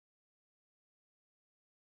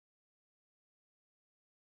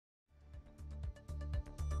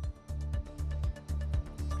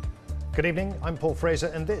Good evening, I'm Paul Fraser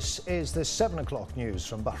and this is the 7 o'clock news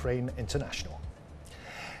from Bahrain International.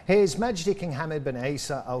 His Majesty King Hamad bin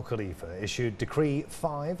Isa Al Khalifa issued Decree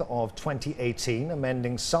 5 of 2018,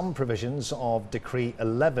 amending some provisions of Decree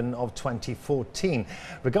 11 of 2014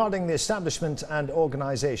 regarding the establishment and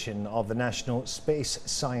organisation of the National Space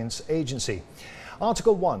Science Agency.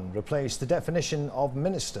 Article 1 replaced the definition of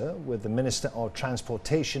minister with the Minister of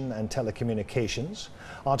Transportation and Telecommunications.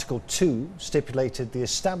 Article 2 stipulated the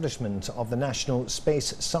establishment of the National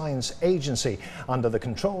Space Science Agency under the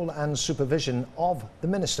control and supervision of the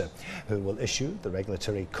Minister, who will issue the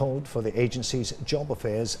regulatory code for the agency's job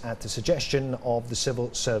affairs at the suggestion of the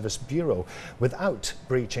Civil Service Bureau, without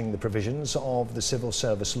breaching the provisions of the Civil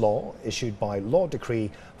Service Law issued by Law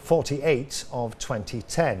Decree 48 of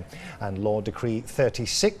 2010 and Law Decree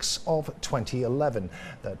 36 of 2011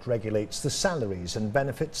 that regulates the salaries and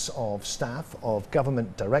benefits of staff of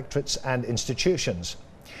government directorates and institutions.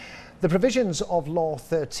 The provisions of Law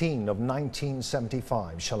 13 of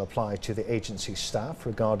 1975 shall apply to the agency staff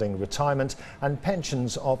regarding retirement and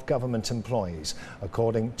pensions of government employees,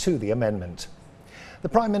 according to the amendment. The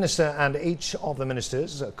Prime Minister and each of the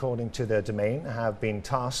ministers, according to their domain, have been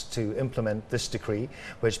tasked to implement this decree,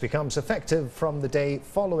 which becomes effective from the day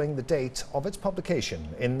following the date of its publication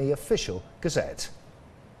in the official Gazette.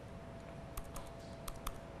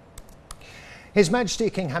 His Majesty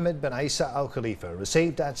King Hamad bin Isa Al Khalifa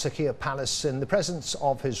received at Sakia Palace, in the presence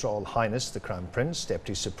of His Royal Highness the Crown Prince,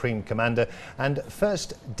 Deputy Supreme Commander and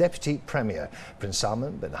First Deputy Premier, Prince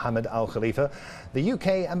Salman bin Hamad Al Khalifa, the UK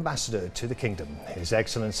Ambassador to the Kingdom, His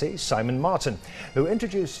Excellency Simon Martin, who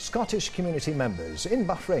introduced Scottish community members in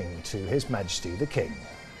Bahrain to His Majesty the King.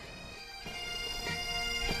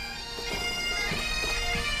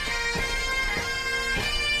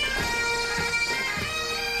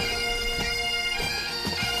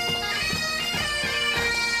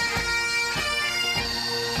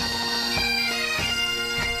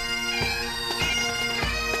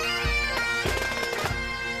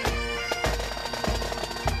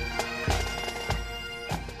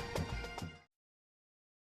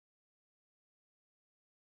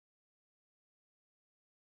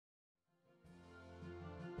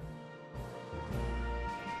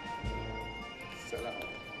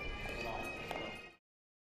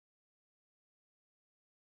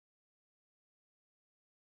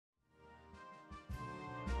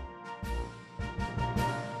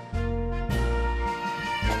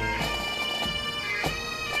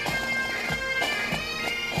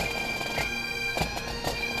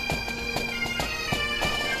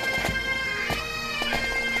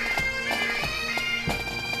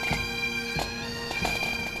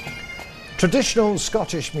 Traditional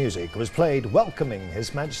Scottish music was played welcoming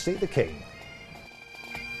His Majesty the King.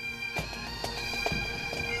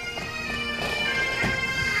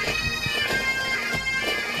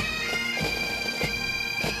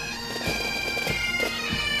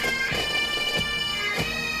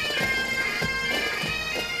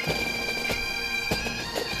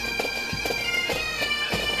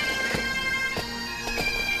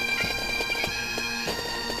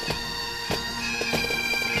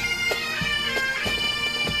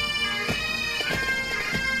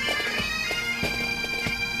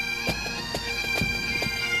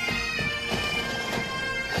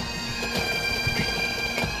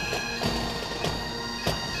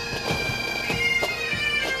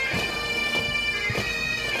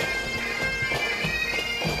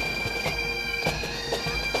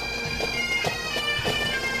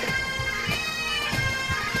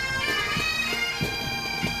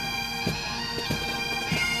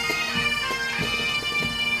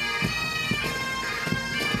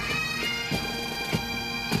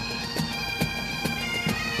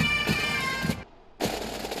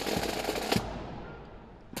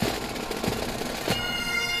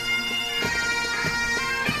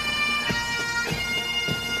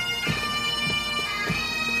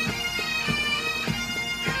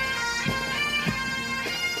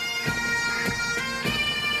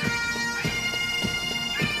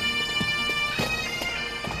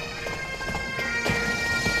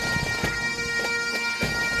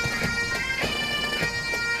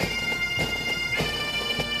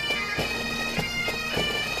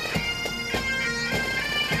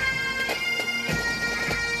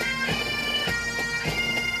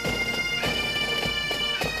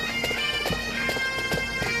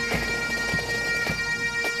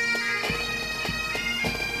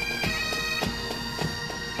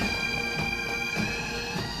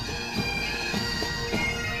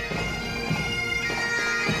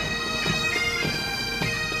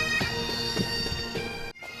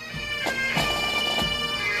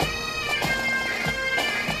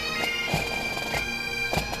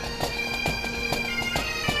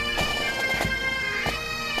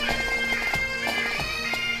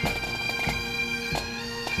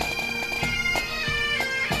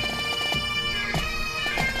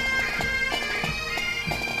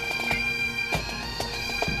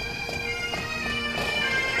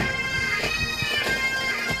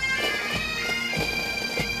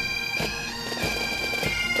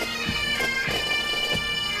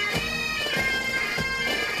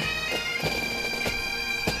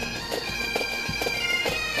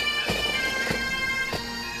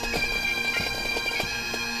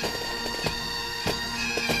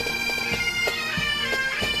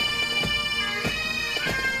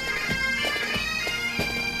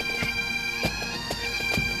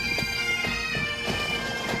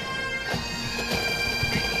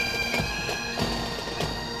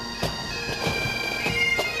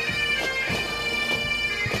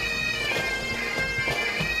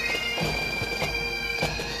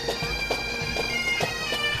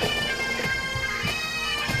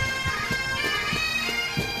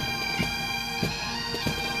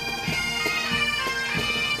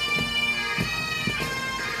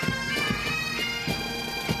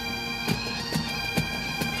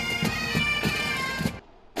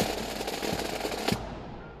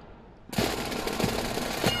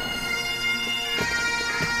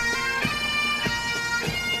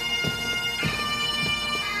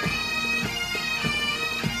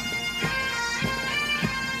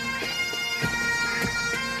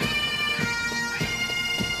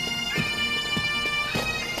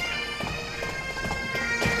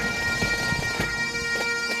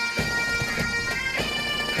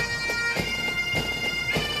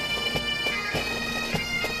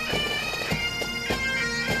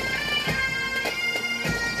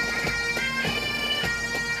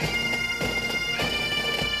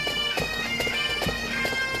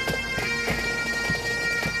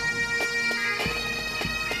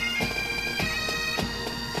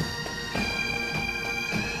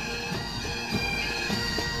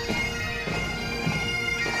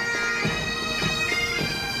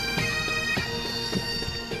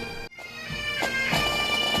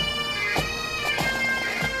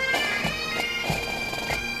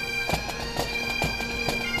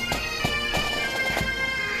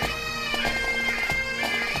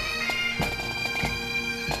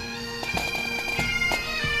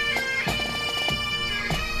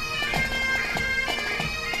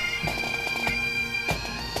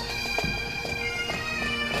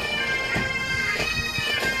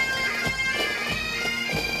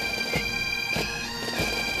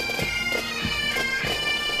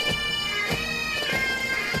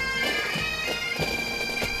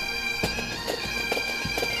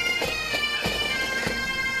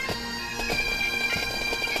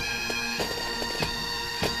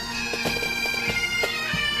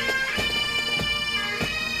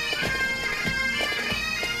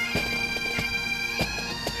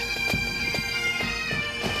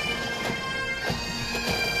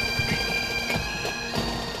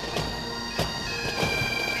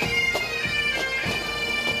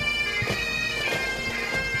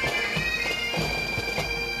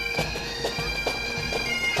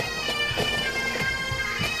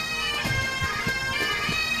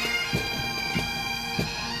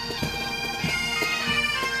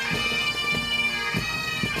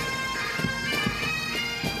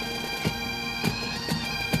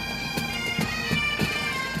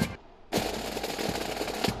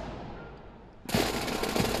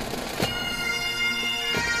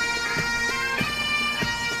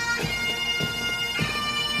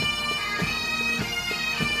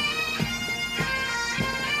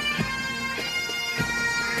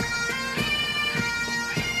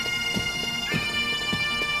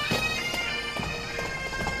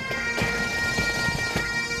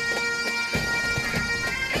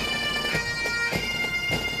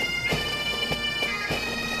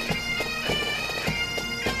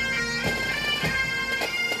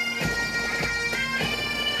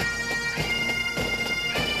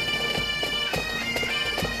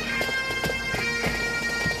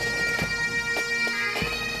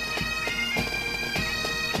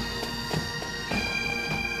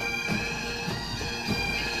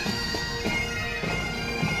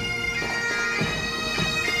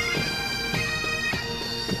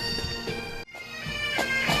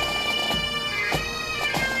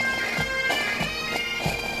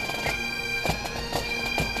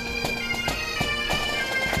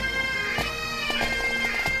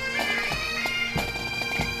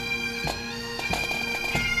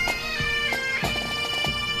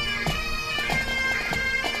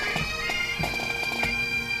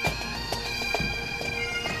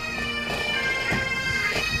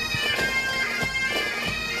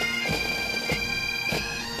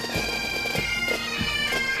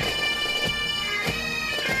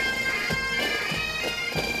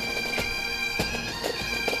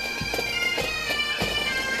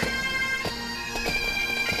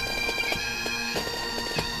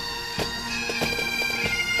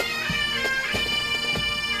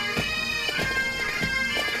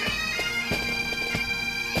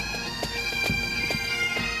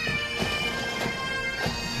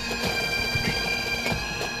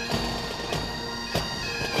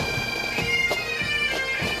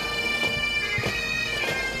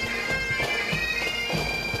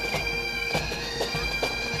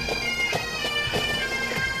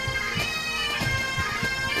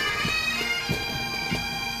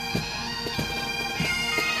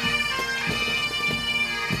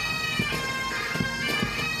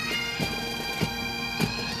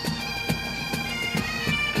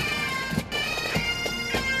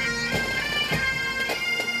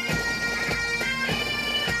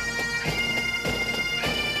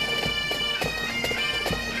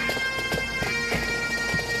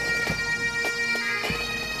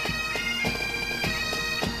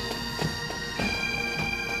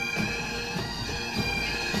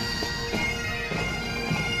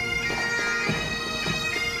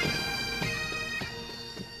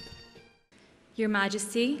 Your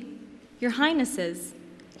Majesty, Your Highnesses,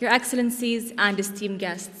 Your Excellencies and esteemed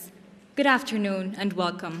guests, good afternoon and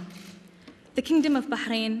welcome. The Kingdom of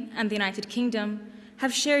Bahrain and the United Kingdom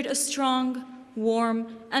have shared a strong,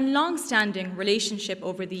 warm, and long-standing relationship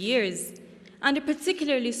over the years, and a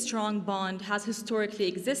particularly strong bond has historically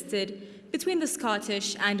existed between the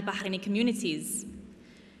Scottish and Bahraini communities.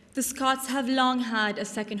 The Scots have long had a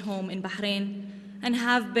second home in Bahrain and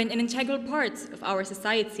have been an integral part of our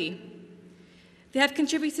society. They have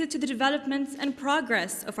contributed to the development and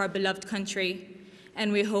progress of our beloved country,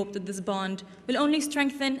 and we hope that this bond will only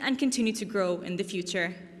strengthen and continue to grow in the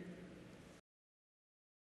future.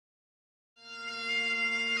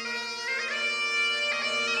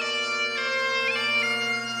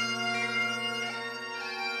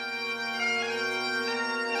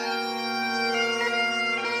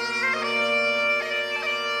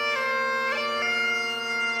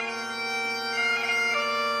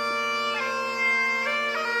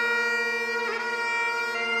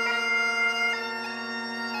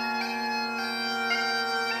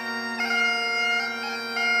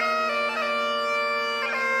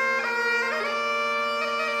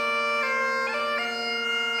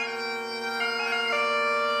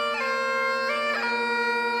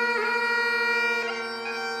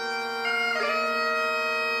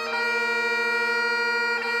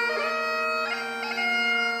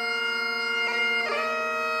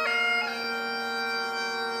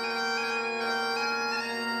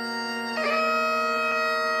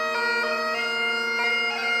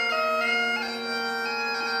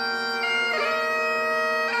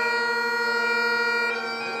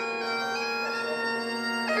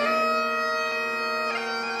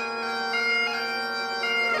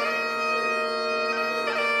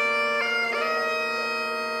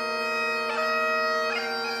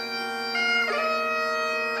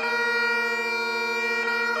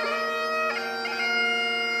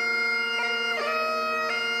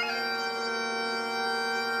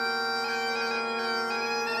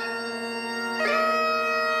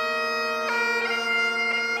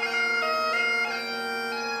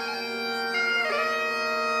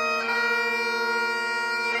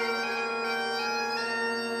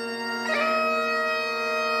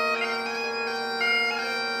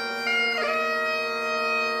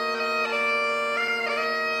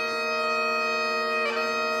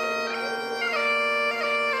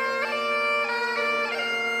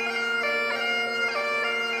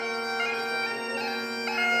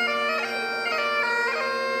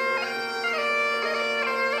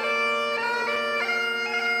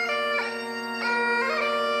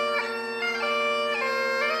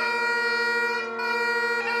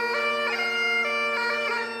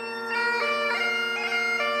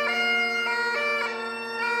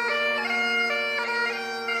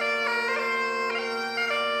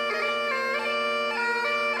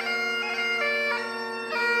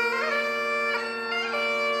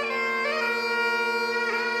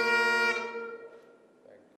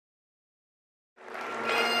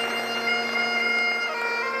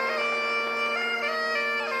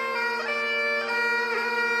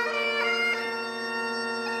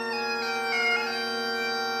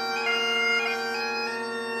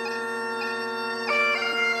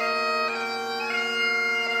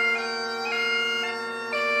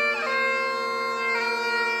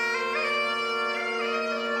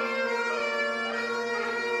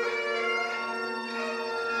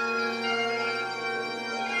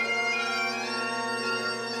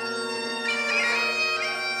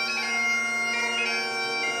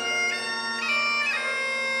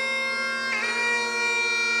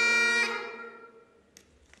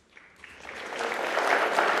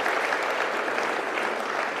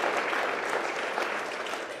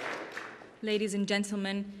 Ladies and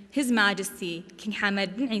gentlemen, His Majesty King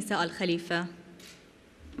Hamad bin Isa Al Khalifa.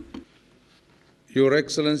 Your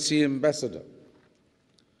Excellency Ambassador,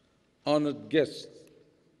 honored guests,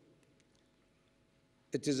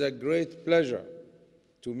 it is a great pleasure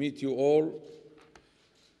to meet you all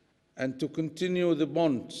and to continue the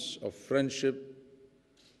bonds of friendship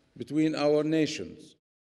between our nations,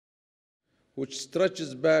 which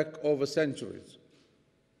stretches back over centuries.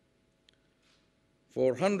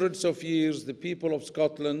 For hundreds of years, the people of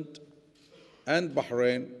Scotland and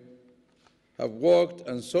Bahrain have worked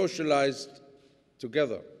and socialized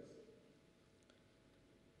together.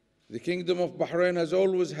 The Kingdom of Bahrain has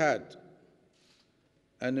always had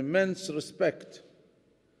an immense respect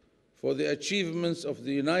for the achievements of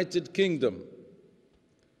the United Kingdom,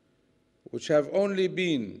 which have only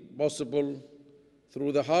been possible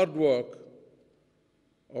through the hard work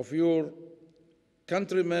of your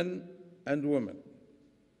countrymen and women.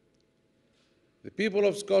 The people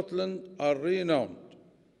of Scotland are renowned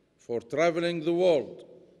for traveling the world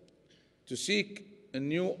to seek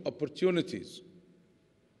new opportunities.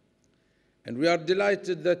 And we are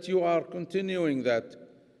delighted that you are continuing that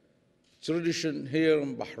tradition here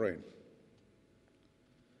in Bahrain.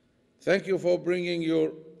 Thank you for bringing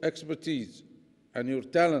your expertise and your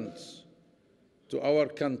talents to our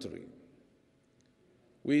country.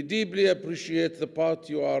 We deeply appreciate the part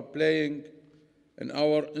you are playing in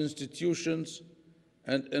our institutions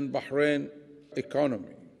and in Bahrain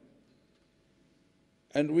economy.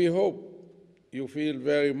 And we hope you feel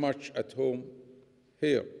very much at home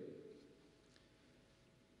here.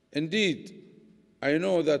 Indeed, I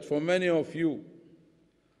know that for many of you,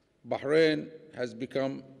 Bahrain has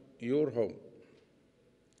become your home.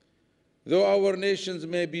 Though our nations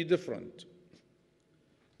may be different,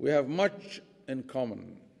 we have much in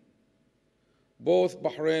common. Both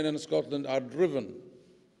Bahrain and Scotland are driven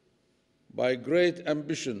by great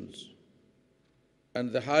ambitions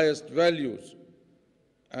and the highest values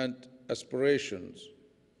and aspirations.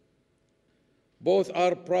 Both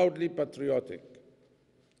are proudly patriotic,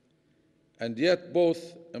 and yet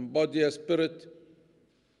both embody a spirit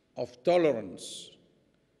of tolerance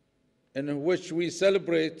in which we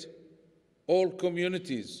celebrate all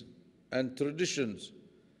communities and traditions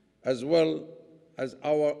as well as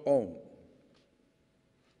our own.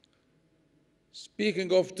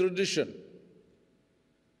 Speaking of tradition,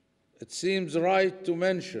 it seems right to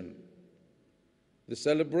mention the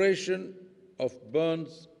celebration of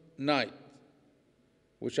Burns Night,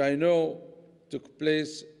 which I know took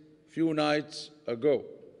place a few nights ago.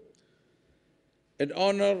 In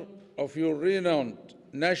honor of your renowned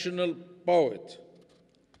national poet,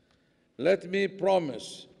 let me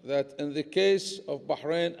promise that in the case of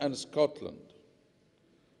Bahrain and Scotland,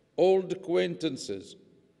 old acquaintances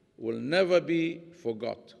will never be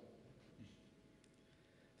forgot.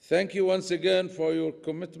 Thank you once again for your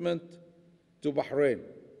commitment to Bahrain,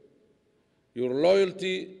 your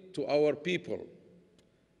loyalty to our people,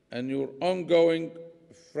 and your ongoing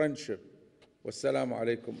friendship. Wassalamu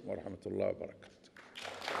alaikum wa rahmatullahi wa barakatuh.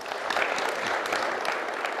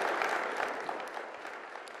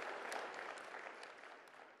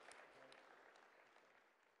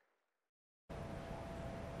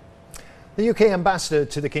 The UK ambassador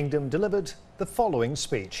to the kingdom delivered the following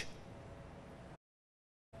speech.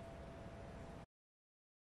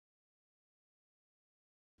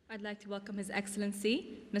 I'd like to welcome His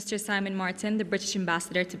Excellency, Mr. Simon Martin, the British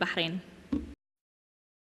Ambassador to Bahrain.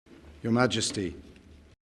 Your Majesty,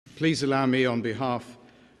 please allow me on behalf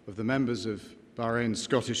of the members of Bahrain's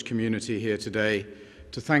Scottish community here today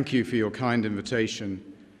to thank you for your kind invitation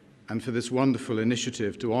and for this wonderful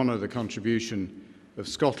initiative to honour the contribution of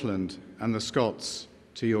Scotland and the Scots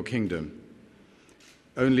to your kingdom.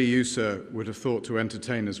 Only you, sir, would have thought to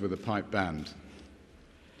entertain us with a pipe band.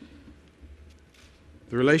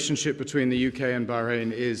 The relationship between the UK and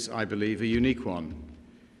Bahrain is, I believe, a unique one.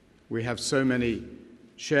 We have so many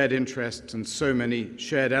shared interests and so many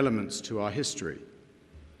shared elements to our history.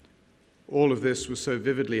 All of this was so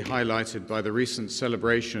vividly highlighted by the recent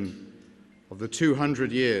celebration of the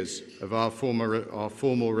 200 years of our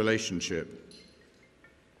formal relationship.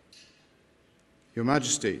 Your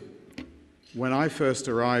Majesty, when I first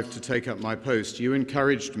arrived to take up my post, you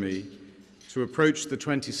encouraged me to approach the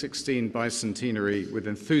 2016 bicentenary with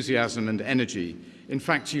enthusiasm and energy. In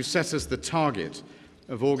fact, you set us the target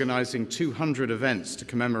of organising 200 events to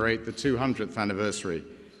commemorate the 200th anniversary.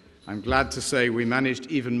 I'm glad to say we managed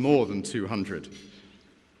even more than 200.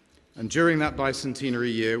 And during that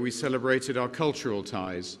bicentenary year, we celebrated our cultural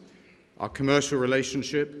ties, our commercial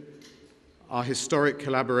relationship, our historic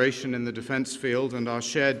collaboration in the defence field, and our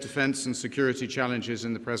shared defence and security challenges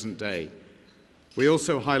in the present day. We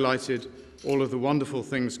also highlighted all of the wonderful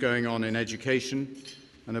things going on in education,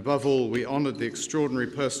 and above all, we honoured the extraordinary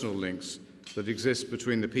personal links that exist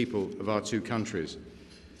between the people of our two countries.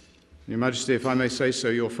 Your Majesty, if I may say so,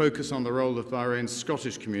 your focus on the role of Bahrain's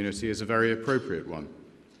Scottish community is a very appropriate one.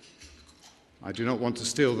 I do not want to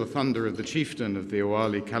steal the thunder of the chieftain of the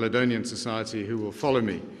Awali Caledonian Society who will follow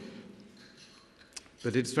me,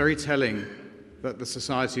 but it's very telling that the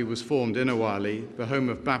society was formed in Awali, the home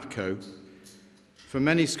of Babco. For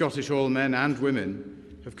many Scottish oil men and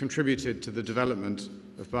women have contributed to the development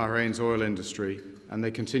of Bahrain's oil industry, and they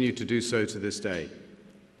continue to do so to this day.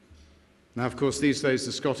 Now, of course, these days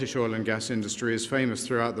the Scottish oil and gas industry is famous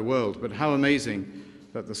throughout the world, but how amazing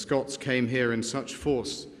that the Scots came here in such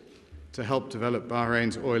force to help develop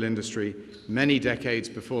Bahrain's oil industry many decades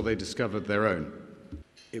before they discovered their own.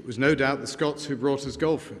 It was no doubt the Scots who brought us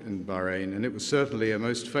Gulf in Bahrain, and it was certainly a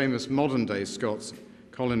most famous modern-day Scots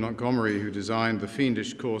Colin Montgomery, who designed the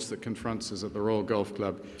fiendish course that confronts us at the Royal Golf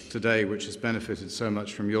Club today, which has benefited so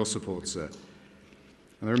much from your support, sir.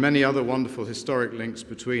 And there are many other wonderful historic links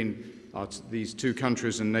between these two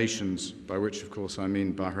countries and nations, by which, of course, I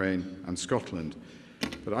mean Bahrain and Scotland.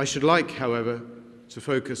 But I should like, however, to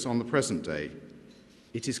focus on the present day.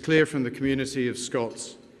 It is clear from the community of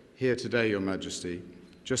Scots here today, Your Majesty,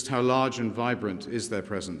 just how large and vibrant is their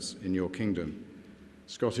presence in your kingdom.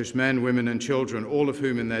 Scottish men, women and children, all of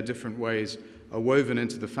whom in their different ways are woven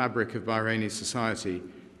into the fabric of Bahraini society,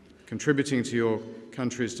 contributing to your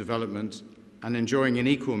country's development and enjoying in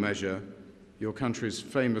equal measure your country's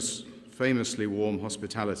famously warm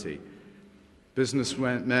hospitality.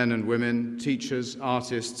 Businessmen and women, teachers,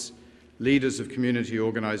 artists, leaders of community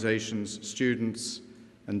organizations, students,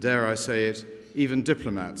 and dare I say it, even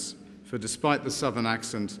diplomats, for despite the southern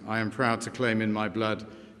accent, I am proud to claim in my blood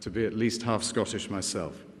to be at least half Scottish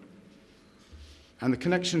myself. And the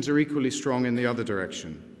connections are equally strong in the other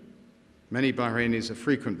direction. Many Bahrainis are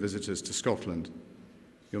frequent visitors to Scotland.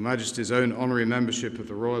 Your Majesty's own honorary membership of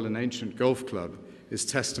the Royal and Ancient Golf Club is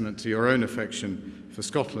testament to your own affection for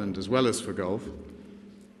Scotland as well as for golf,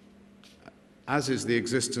 as is the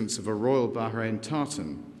existence of a Royal Bahrain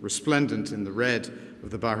tartan, resplendent in the red of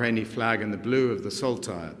the Bahraini flag and the blue of the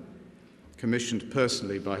saltire, commissioned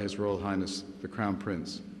personally by His Royal Highness the Crown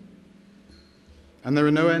Prince. And there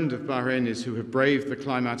are no end of Bahrainis who have braved the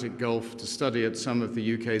climatic gulf to study at some of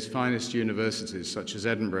the UK's finest universities, such as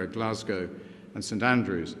Edinburgh, Glasgow, and St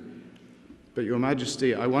Andrews. But, Your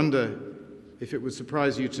Majesty, I wonder if it would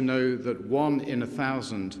surprise you to know that 1 in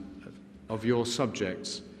 1,000 of your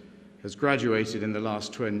subjects has graduated in the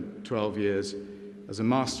last 12 years as a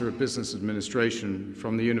Master of Business Administration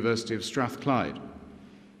from the University of Strathclyde.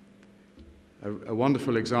 A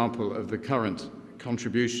wonderful example of the current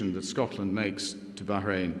contribution that Scotland makes to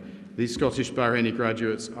Bahrain. These Scottish Bahraini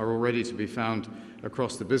graduates are already to be found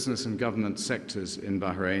across the business and government sectors in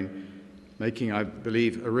Bahrain, making, I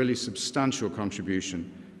believe, a really substantial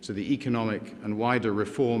contribution to the economic and wider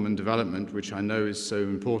reform and development which I know is so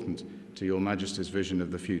important to Your Majesty's vision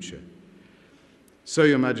of the future. So,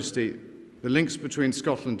 Your Majesty, the links between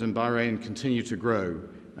Scotland and Bahrain continue to grow,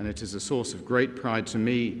 and it is a source of great pride to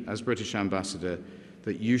me as British Ambassador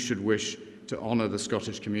that you should wish to honour the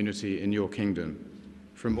Scottish community in your kingdom.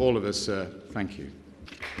 From all of us, sir, thank you.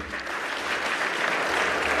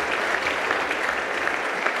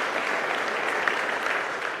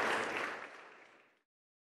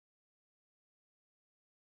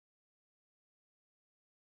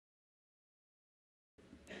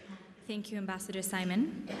 Thank you, Ambassador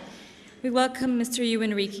Simon. We welcome Mr.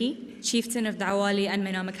 Ewan Reiki, Chieftain of the Awali and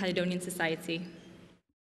Manama Caledonian Society.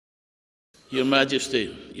 Your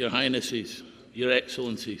Majesty, Your Highnesses, Your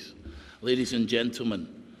Excellencies, ladies and gentlemen,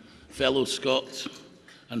 fellow Scots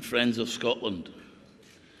and friends of Scotland.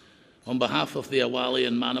 On behalf of the Awali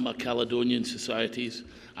and Manama Caledonian Societies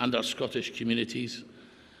and our Scottish communities,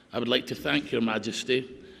 I would like to thank Your Majesty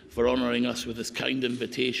for honouring us with this kind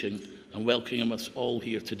invitation and welcoming us all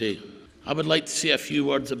here today. I would like to say a few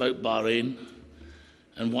words about Bahrain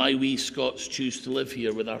and why we Scots choose to live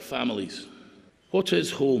here with our families. What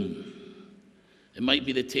is home? It might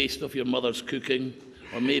be the taste of your mother's cooking,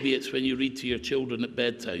 or maybe it's when you read to your children at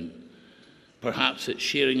bedtime. Perhaps it's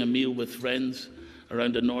sharing a meal with friends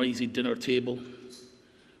around a noisy dinner table,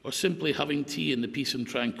 or simply having tea in the peace and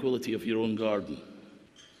tranquility of your own garden.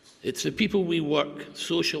 It's the people we work,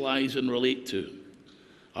 socialise and relate to,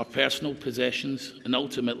 our personal possessions, and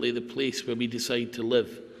ultimately the place where we decide to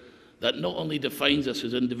live, that not only defines us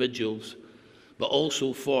as individuals, but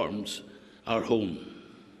also forms our home.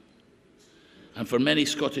 And for many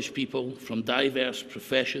Scottish people from diverse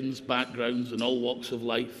professions, backgrounds and all walks of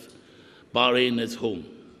life, Bahrain is home.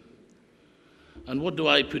 And what do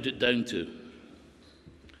I put it down to?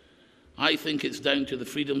 I think it's down to the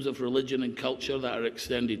freedoms of religion and culture that are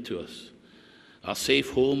extended to us, our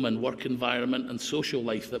safe home and work environment and social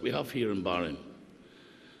life that we have here in Bahrain.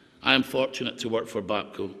 I am fortunate to work for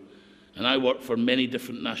BAPCO, and I work for many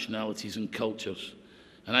different nationalities and cultures,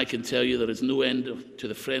 and I can tell you there is no end to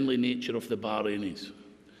the friendly nature of the Bahrainis.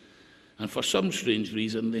 And for some strange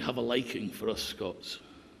reason, they have a liking for us Scots.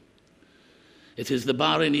 It is the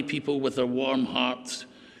Bahraini people with their warm hearts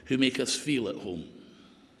who make us feel at home.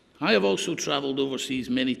 I have also travelled overseas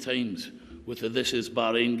many times with the This Is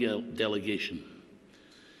Bahrain delegation.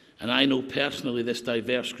 And I know personally this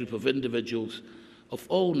diverse group of individuals of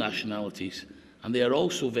all nationalities, and they are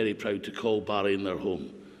also very proud to call Bahrain their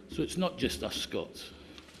home. So it's not just us Scots.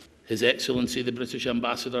 His Excellency, the British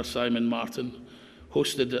Ambassador Simon Martin,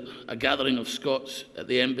 hosted a gathering of Scots at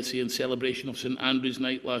the Embassy in celebration of St Andrew's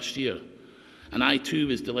Night last year. and I too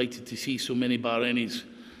was delighted to see so many Bahrainis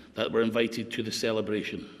that were invited to the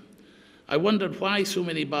celebration. I wondered why so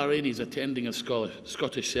many Bahrainis attending a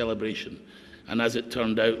Scottish celebration, and as it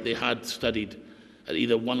turned out, they had studied at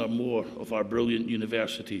either one or more of our brilliant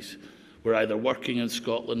universities, were either working in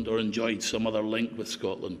Scotland or enjoyed some other link with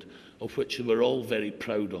Scotland, of which they were all very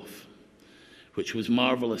proud of, which was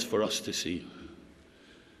marvellous for us to see.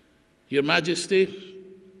 Your Majesty,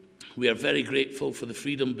 we are very grateful for the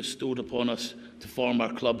freedom bestowed upon us to form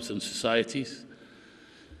our clubs and societies,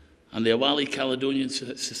 and the Awali Caledonian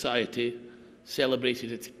Society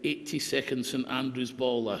celebrated its 82nd St Andrew's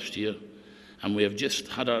Ball last year, and we have just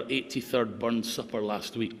had our 83rd Burn Supper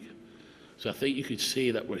last week. So I think you could say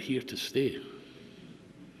that we're here to stay.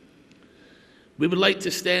 We would like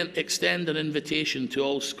to extend an invitation to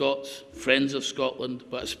all Scots, friends of Scotland,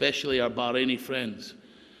 but especially our Bahraini friends,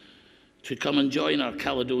 to come and join our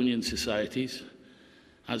Caledonian societies,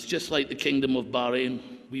 as just like the Kingdom of Bahrain,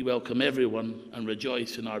 we welcome everyone and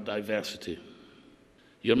rejoice in our diversity.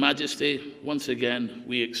 Your Majesty, once again,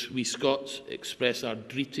 we Scots express our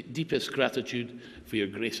deepest gratitude for your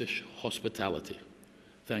gracious hospitality.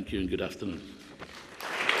 Thank you and good afternoon.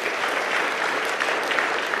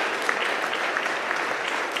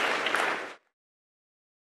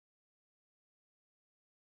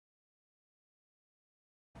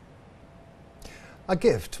 A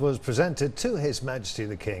gift was presented to His Majesty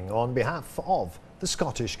the King on behalf of the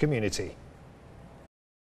Scottish community.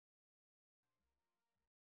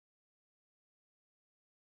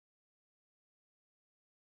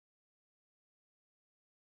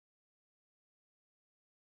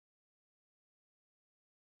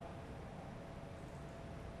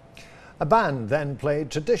 A band then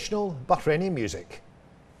played traditional Bahraini music.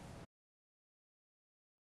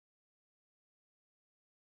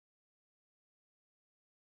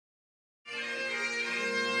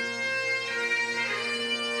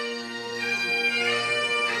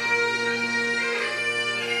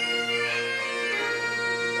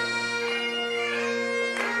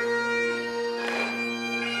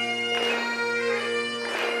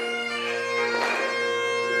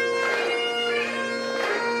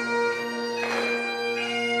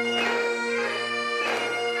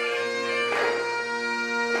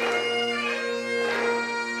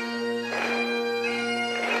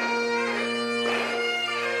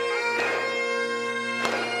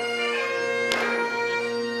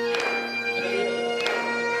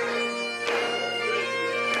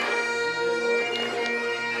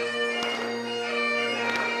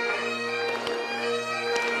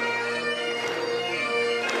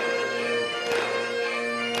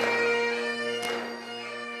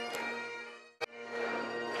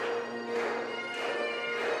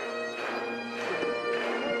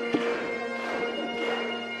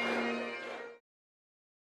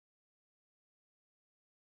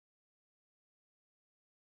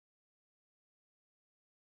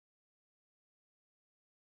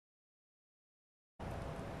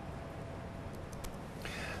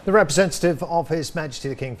 The representative of His Majesty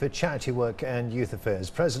the King for Charity Work and Youth Affairs,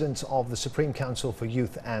 President of the Supreme Council for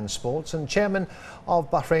Youth and Sports and Chairman of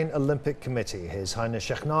Bahrain Olympic Committee, His Highness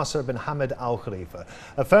Sheikh Nasser bin Hamad Al Khalifa,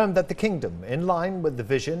 affirmed that the Kingdom, in line with the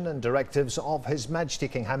vision and directives of His Majesty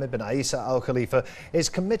King Hamad bin Isa Al Khalifa, is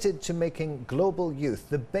committed to making global youth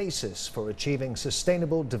the basis for achieving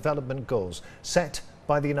sustainable development goals set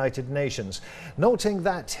by the United Nations, noting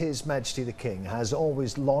that His Majesty the King has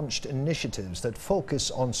always launched initiatives that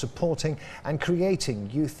focus on supporting and creating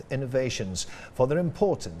youth innovations for their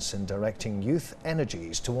importance in directing youth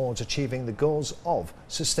energies towards achieving the goals of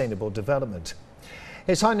sustainable development.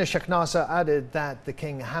 His Highness Sheikh Nasser added that the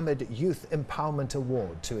King Hamad Youth Empowerment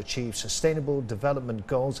Award to achieve sustainable development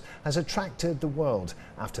goals has attracted the world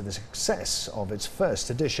after the success of its first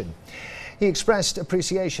edition. He expressed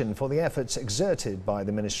appreciation for the efforts exerted by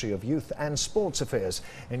the Ministry of Youth and Sports Affairs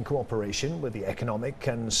in cooperation with the Economic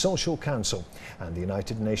and Social Council and the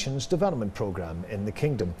United Nations Development Programme in the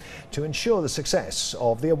Kingdom to ensure the success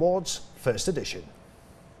of the award's first edition.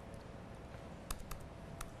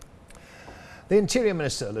 The Interior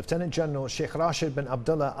Minister, Lieutenant General Sheikh Rashid bin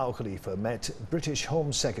Abdullah Al Khalifa, met British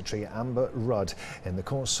Home Secretary Amber Rudd in the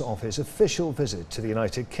course of his official visit to the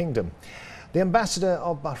United Kingdom. The Ambassador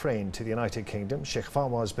of Bahrain to the United Kingdom, Sheikh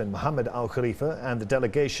Fawaz bin Mohammed Al Khalifa, and the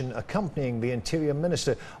delegation accompanying the Interior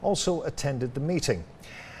Minister also attended the meeting.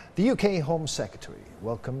 The UK Home Secretary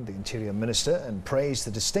welcomed the Interior Minister and praised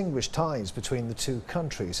the distinguished ties between the two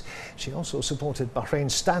countries. She also supported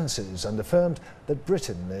Bahrain's stances and affirmed that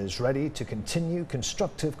Britain is ready to continue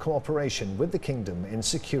constructive cooperation with the Kingdom in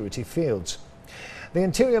security fields. The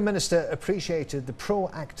Interior Minister appreciated the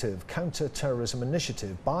proactive counter-terrorism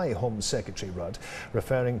initiative by Home Secretary Rudd,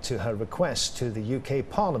 referring to her request to the UK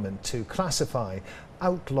Parliament to classify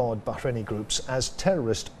outlawed Bahraini groups as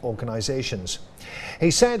terrorist organisations. He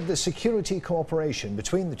said the security cooperation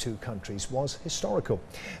between the two countries was historical.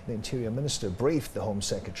 The Interior Minister briefed the Home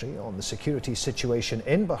Secretary on the security situation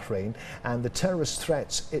in Bahrain and the terrorist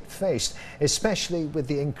threats it faced, especially with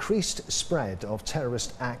the increased spread of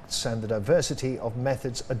terrorist acts and the diversity of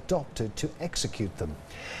methods adopted to execute them.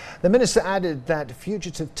 The minister added that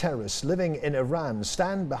fugitive terrorists living in Iran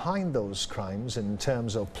stand behind those crimes in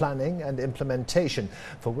terms of planning and implementation,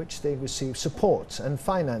 for which they receive support and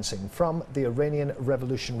financing from the Iranian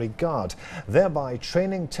Revolutionary Guard, thereby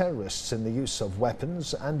training terrorists in the use of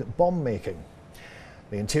weapons and bomb making.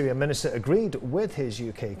 The Interior Minister agreed with his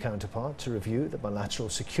UK counterpart to review the bilateral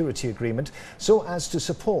security agreement so as to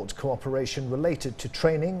support cooperation related to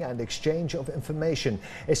training and exchange of information,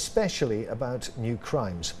 especially about new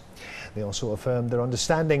crimes. They also affirmed their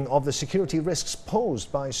understanding of the security risks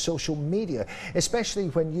posed by social media, especially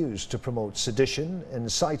when used to promote sedition,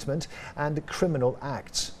 incitement and criminal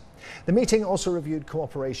acts. The meeting also reviewed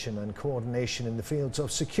cooperation and coordination in the fields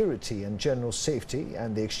of security and general safety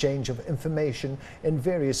and the exchange of information in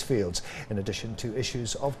various fields, in addition to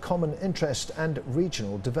issues of common interest and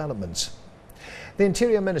regional developments. The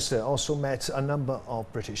Interior Minister also met a number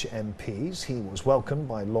of British MPs. He was welcomed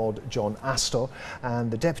by Lord John Astor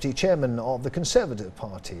and the Deputy Chairman of the Conservative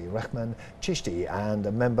Party, Rahman Chishti, and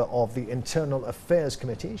a member of the Internal Affairs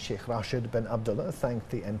Committee, Sheikh Rashid bin Abdullah,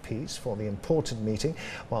 thanked the MPs for the important meeting,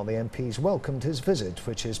 while the MPs welcomed his visit,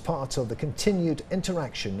 which is part of the continued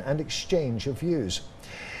interaction and exchange of views.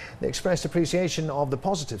 They expressed appreciation of the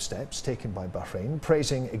positive steps taken by Bahrain,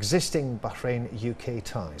 praising existing Bahrain-UK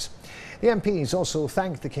ties. The MPs also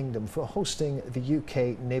thanked the Kingdom for hosting the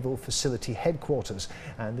UK Naval Facility headquarters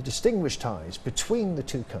and the distinguished ties between the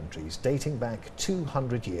two countries dating back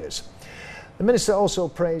 200 years. The Minister also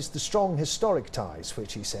praised the strong historic ties,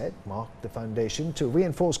 which he said marked the foundation to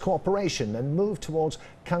reinforce cooperation and move towards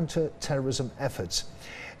counter-terrorism efforts.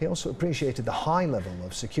 He also appreciated the high level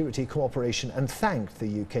of security cooperation and thanked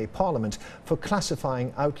the UK Parliament for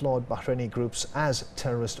classifying outlawed Bahraini groups as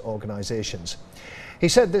terrorist organisations. He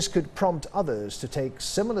said this could prompt others to take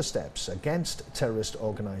similar steps against terrorist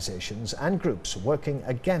organisations and groups working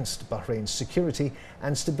against Bahrain's security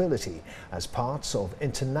and stability as parts of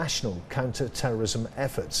international counter-terrorism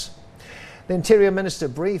efforts. The Interior Minister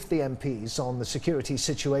briefed the MPs on the security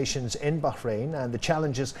situations in Bahrain and the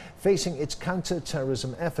challenges facing its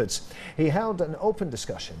counter-terrorism efforts. He held an open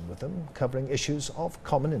discussion with them covering issues of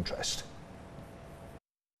common interest.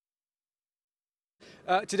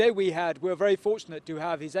 Today we're very fortunate to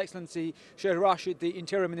have His Excellency Sheikh Rashid, the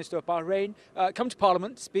Interior Minister of Bahrain, come to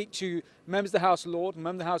Parliament to speak to members of the House of Lords and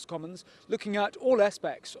members of the House of Commons, looking at all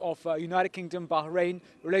aspects of United Kingdom-Bahrain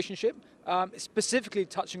relationship, specifically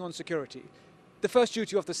touching on security. The first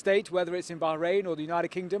duty of the state, whether it's in Bahrain or the United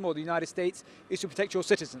Kingdom or the United States, is to protect your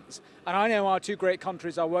citizens. And I know our two great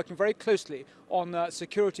countries are working very closely on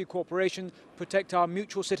security cooperation, protect our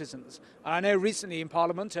mutual citizens. And I know recently in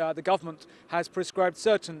Parliament, the government has prescribed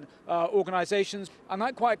certain organisations, and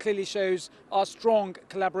that quite clearly shows our strong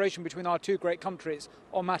collaboration between our two great countries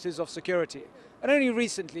on matters of security. And only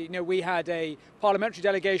recently, we had a parliamentary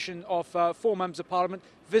delegation of 4 members of Parliament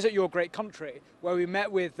visit your great country, where we met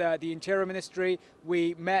with the Interior Ministry,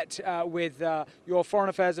 we met with your foreign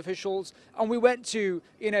affairs officials, and we went to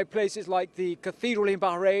places like the cathedral in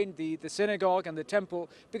Bahrain, the synagogue and the temple,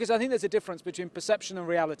 because I think there's a difference between perception and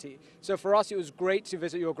reality. So for us, it was great to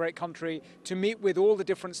visit your great country, to meet with all the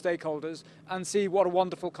different stakeholders and see what a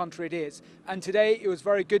wonderful country it is. And today, it was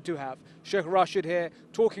very good to have Sheikh Rashid here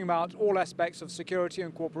talking about all aspects of security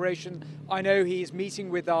and cooperation. I know he's meeting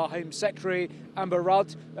with our Home Secretary, Amber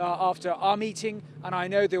Rudd, after our meeting, and I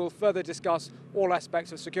know they will further discuss all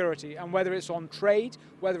aspects of security, and whether it's on trade,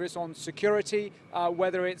 whether it's on security,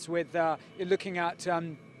 whether it's with looking at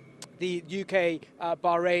the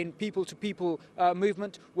UK-Bahrain people-to-people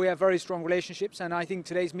movement. We have very strong relationships, and I think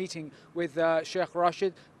today's meeting with Sheikh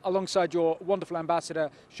Rashid, alongside your wonderful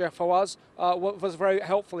ambassador, Sheikh Fawaz, was very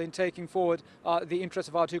helpful in taking forward the interests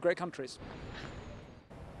of our two great countries.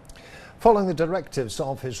 Following the directives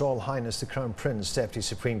of His Royal Highness the Crown Prince, Deputy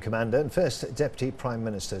Supreme Commander and First Deputy Prime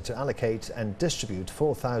Minister to allocate and distribute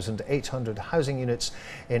 4,800 housing units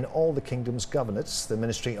in all the Kingdom's governorates, the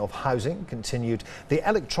Ministry of Housing continued the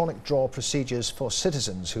electronic draw procedures for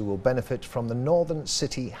citizens who will benefit from the Northern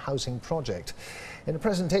City Housing Project. In a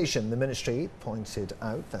presentation, the Ministry pointed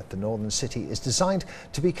out that the Northern City is designed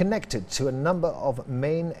to be connected to a number of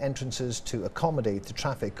main entrances to accommodate the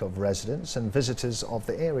traffic of residents and visitors of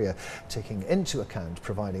the area, taking into account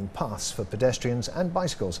providing paths for pedestrians and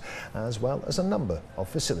bicycles, as well as a number of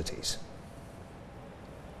facilities.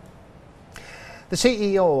 The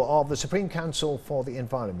CEO of the Supreme Council for the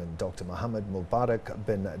Environment, Dr. Mohammed Mubarak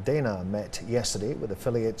bin Dana, met yesterday with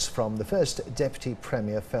affiliates from the First Deputy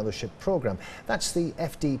Premier Fellowship Programme. That's the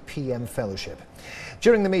FDPM Fellowship.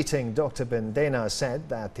 During the meeting, Dr. bin Dana said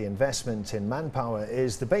that the investment in manpower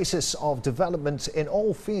is the basis of development in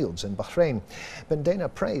all fields in Bahrain. Bin Dana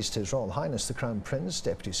praised His Royal Highness the Crown Prince,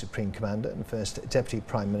 Deputy Supreme Commander and First Deputy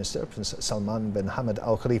Prime Minister, Prince Salman bin Hamad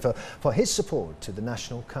Al Khalifa, for his support to the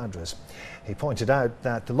national cadres. He pointed out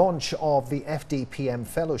that the launch of the FDPM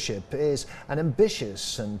Fellowship is an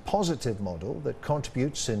ambitious and positive model that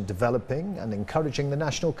contributes in developing and encouraging the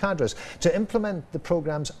national cadres to implement the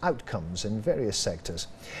programme's outcomes in various sectors.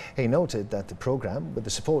 He noted that the programme, with the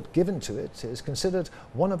support given to it, is considered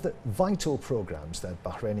one of the vital programmes that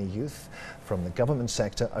Bahraini youth from the government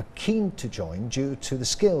sector are keen to join due to the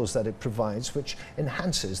skills that it provides, which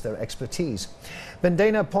enhances their expertise. Bin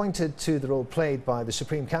Dana pointed to the role played by the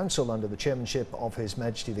Supreme Council under the chairmanship of His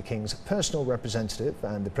Majesty the King's personal representative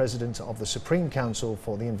and the President of the Supreme Council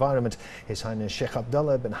for the Environment, His Highness Sheikh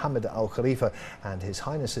Abdullah bin Hamad Al Khalifa, and His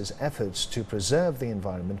Highness's efforts to preserve the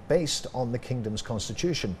environment based on the Kingdom's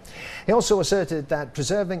constitution. He also asserted that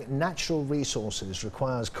preserving natural resources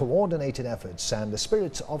requires coordinated efforts and a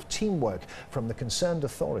spirit of teamwork from the concerned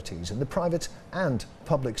authorities in the private and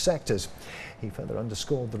public sectors. He further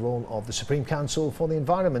underscored the role of the Supreme Council for the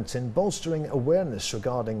Environment in bolstering awareness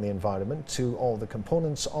regarding the environment to all the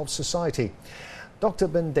components of society. Dr.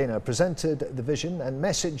 bin Dana presented the vision and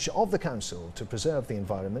message of the Council to preserve the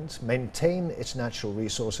environment, maintain its natural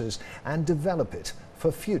resources and develop it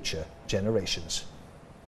for future generations.